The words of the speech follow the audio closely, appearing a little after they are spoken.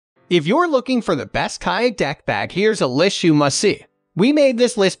If you're looking for the best kayak deck bag, here's a list you must see. We made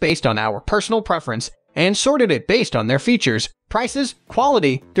this list based on our personal preference and sorted it based on their features, prices,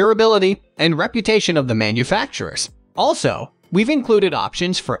 quality, durability, and reputation of the manufacturers. Also, we've included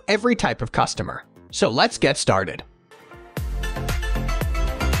options for every type of customer. So let's get started.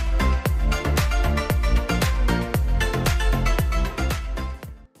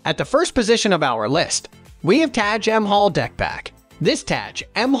 At the first position of our list, we have Taj M'Haul Deck Bag. This Taj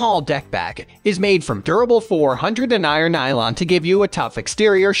M'Haul Deck Bag is made from durable 400 denier nylon to give you a tough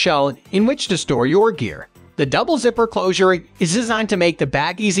exterior shell in which to store your gear. The double zipper closure is designed to make the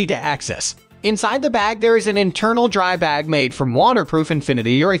bag easy to access. Inside the bag, there is an internal dry bag made from waterproof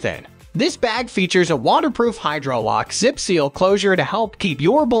infinity urethane. This bag features a waterproof hydro-lock zip seal closure to help keep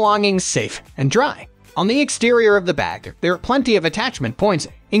your belongings safe and dry. On the exterior of the bag, there are plenty of attachment points,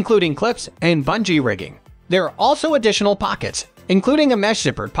 including clips and bungee rigging. There are also additional pockets, including a mesh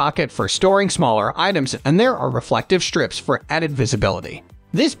zippered pocket for storing smaller items, and there are reflective strips for added visibility.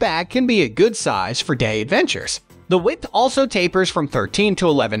 This bag can be a good size for day adventures. The width also tapers from 13 to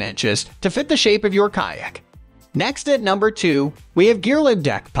 11 inches to fit the shape of your kayak. Next at number 2, we have Gearlab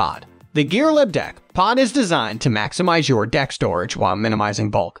Deck Pod. The Gearlab Deck Pod is designed to maximize your deck storage while minimizing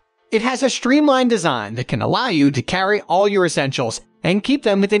bulk. It has a streamlined design that can allow you to carry all your essentials and keep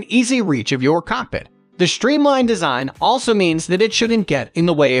them within easy reach of your cockpit. The streamlined design also means that it shouldn't get in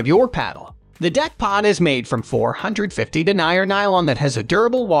the way of your paddle. The deck pod is made from 450 denier nylon that has a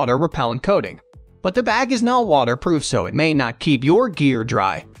durable water-repellent coating. But the bag is not waterproof, so it may not keep your gear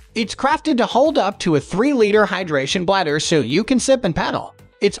dry. It's crafted to hold up to a 3-liter hydration bladder so you can sip and paddle.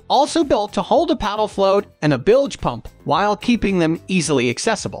 It's also built to hold a paddle float and a bilge pump while keeping them easily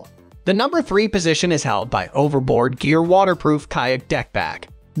accessible. The number 3 position is held by Overboard Gear Waterproof Kayak Deck Bag.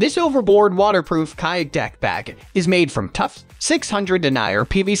 This Overboard waterproof kayak deck bag is made from tough 600 denier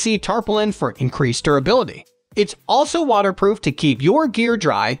PVC tarpaulin for increased durability. It's also waterproof to keep your gear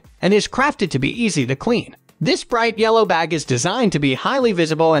dry and is crafted to be easy to clean. This bright yellow bag is designed to be highly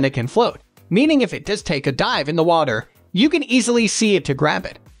visible and it can float, meaning if it does take a dive in the water, you can easily see it to grab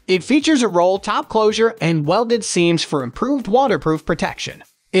it. It features a roll top closure and welded seams for improved waterproof protection.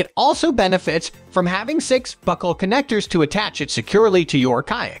 It also benefits from having 6 buckle connectors to attach it securely to your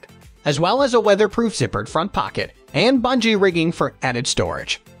kayak, as well as a weatherproof zippered front pocket and bungee rigging for added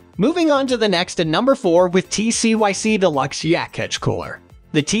storage. Moving on to the next at number 4 with TCYC Deluxe Yakcatch Cooler.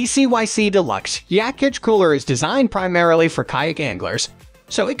 The TCYC Deluxe Yakcatch Cooler is designed primarily for kayak anglers,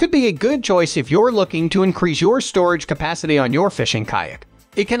 so it could be a good choice if you're looking to increase your storage capacity on your fishing kayak.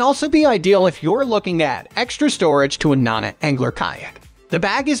 It can also be ideal if you're looking to add extra storage to a non-angler kayak. The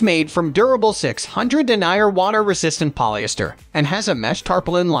bag is made from durable 600 denier water-resistant polyester and has a mesh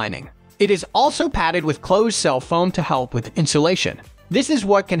tarpaulin lining. It is also padded with closed cell foam to help with insulation. This is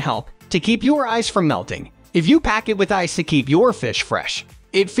what can help to keep your ice from melting if you pack it with ice to keep your fish fresh.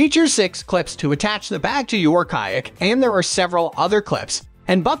 It features 6 clips to attach the bag to your kayak, and there are several other clips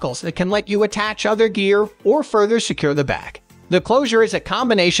and buckles that can let you attach other gear or further secure the bag. The closure is a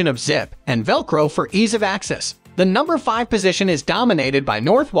combination of zip and Velcro for ease of access. The number 5 position is dominated by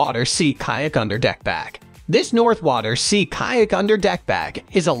Northwater Sea Kayak Under Deck Bag. This Northwater Sea Kayak Under Deck Bag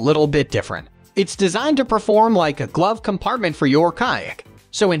is a little bit different. It's designed to perform like a glove compartment for your kayak.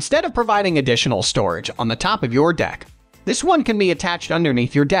 So instead of providing additional storage on the top of your deck, this one can be attached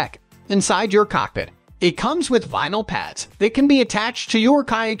underneath your deck, inside your cockpit. It comes with vinyl pads that can be attached to your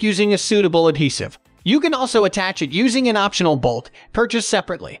kayak using a suitable adhesive. You can also attach it using an optional bolt purchased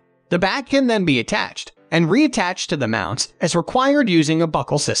separately. The bag can then be attached and reattached to the mounts as required using a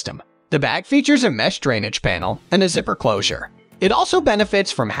buckle system. The bag features a mesh drainage panel and a zipper closure. It also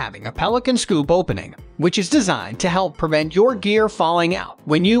benefits from having a pelican scoop opening, which is designed to help prevent your gear falling out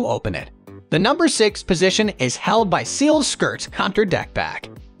when you open it. The number 6 position is held by Seal Skirts Contour Deck Bag.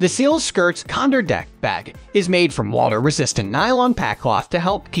 The Seal Skirts Contour Deck Bag is made from water-resistant nylon pack cloth to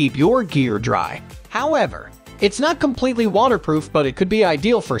help keep your gear dry. However, it's not completely waterproof, but it could be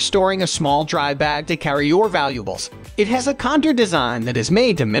ideal for storing a small dry bag to carry your valuables. It has a contour design that is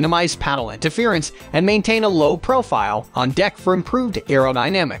made to minimize paddle interference and maintain a low profile on deck for improved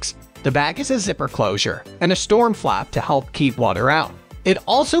aerodynamics. The bag has a zipper closure and a storm flap to help keep water out. It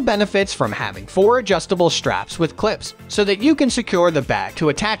also benefits from having 4 adjustable straps with clips so that you can secure the bag to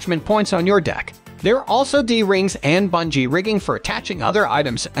attachment points on your deck. There are also D-rings and bungee rigging for attaching other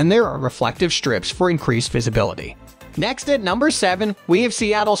items, and there are reflective strips for increased visibility. Next at number 7, we have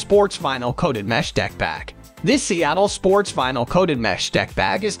Seattle Sports Vinyl Coated Mesh Deck Bag. This Seattle Sports Vinyl Coated Mesh Deck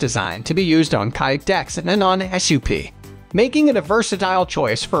Bag is designed to be used on kayak decks and on SUP, making it a versatile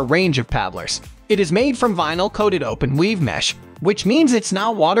choice for a range of paddlers. It is made from vinyl-coated open weave mesh, which means it's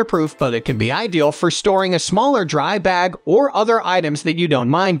not waterproof, but it can be ideal for storing a smaller dry bag or other items that you don't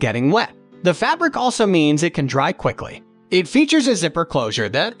mind getting wet. The fabric also means it can dry quickly. It features a zipper closure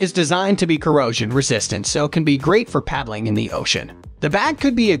that is designed to be corrosion resistant, so it can be great for paddling in the ocean. The bag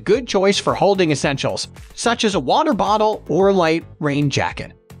could be a good choice for holding essentials, such as a water bottle or a light rain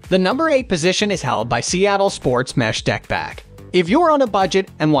jacket. The number 8 position is held by Seattle Sports Mesh Deck Bag. If you're on a budget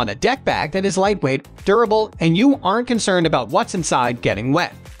and want a deck bag that is lightweight, durable, and you aren't concerned about what's inside getting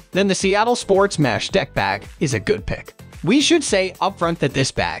wet, then the Seattle Sports Mesh Deck Bag is a good pick. We should say upfront that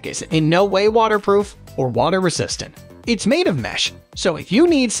this bag is in no way waterproof or water resistant. It's made of mesh, so if you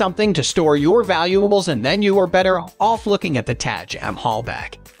need something to store your valuables, and then you are better off looking at the Taj M'Haul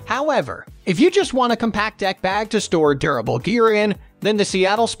bag. However, if you just want a compact deck bag to store durable gear in, then the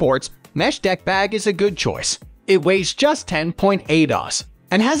Seattle Sports Mesh Deck Bag is a good choice. It weighs just 10.8 oz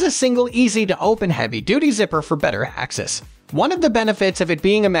and has a single easy-to-open heavy-duty zipper for better access. One of the benefits of it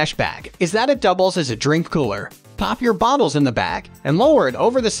being a mesh bag is that it doubles as a drink cooler. Pop your bottles in the bag and lower it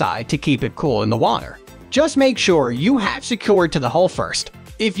over the side to keep it cool in the water. Just make sure you have secured to the hull first.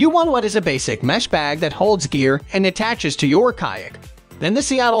 If you want what is a basic mesh bag that holds gear and attaches to your kayak, then the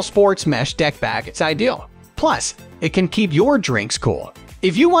Seattle Sports Mesh Deck Bag is ideal. Plus, it can keep your drinks cool.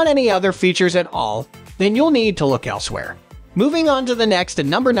 If you want any other features at all, then you'll need to look elsewhere. Moving on to the next at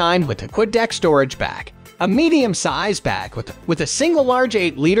number 9 with the Attwood Deck Storage Bag. A medium-sized bag with a single large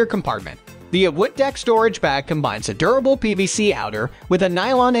 8-liter compartment. The Attwood Deck Storage Bag combines a durable PVC outer with a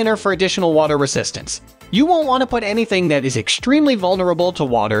nylon inner for additional water resistance. You won't want to put anything that is extremely vulnerable to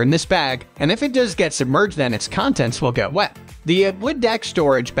water in this bag, and if it does get submerged, then its contents will get wet. The Attwood Deck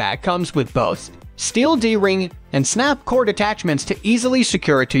Storage Bag comes with both steel D-ring and snap cord attachments to easily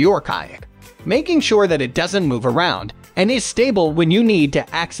secure it to your kayak, making sure that it doesn't move around and is stable when you need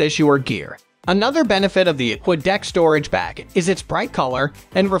to access your gear. Another benefit of the Attwood Deck Storage Bag is its bright color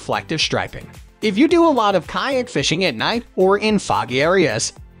and reflective striping. If you do a lot of kayak fishing at night or in foggy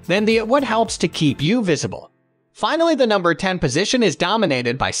areas, then the Attwood helps to keep you visible. Finally, the number 10 position is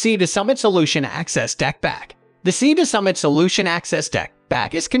dominated by Sea to Summit Solution Access Deck Bag. The Sea to Summit Solution Access Deck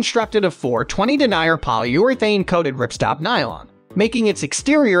Bag is constructed of 420 denier polyurethane-coated ripstop nylon, making its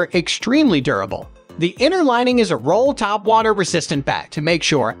exterior extremely durable. The inner lining is a roll-top water-resistant bag to make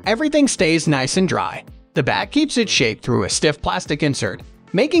sure everything stays nice and dry. The bag keeps its shape through a stiff plastic insert,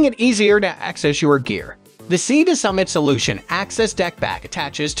 making it easier to access your gear. The Sea to Summit Solution Access Deck Bag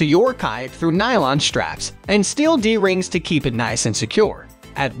attaches to your kayak through nylon straps and steel D-rings to keep it nice and secure.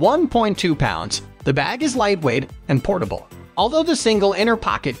 At 1.2 pounds, the bag is lightweight and portable. Although the single inner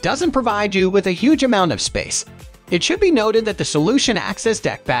pocket doesn't provide you with a huge amount of space, it should be noted that the Solution Access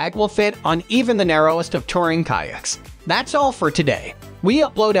Deck Bag will fit on even the narrowest of touring kayaks. That's all for today. We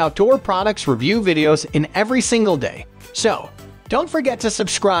upload outdoor products review videos in every single day, so don't forget to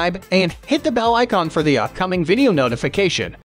subscribe and hit the bell icon for the upcoming video notification.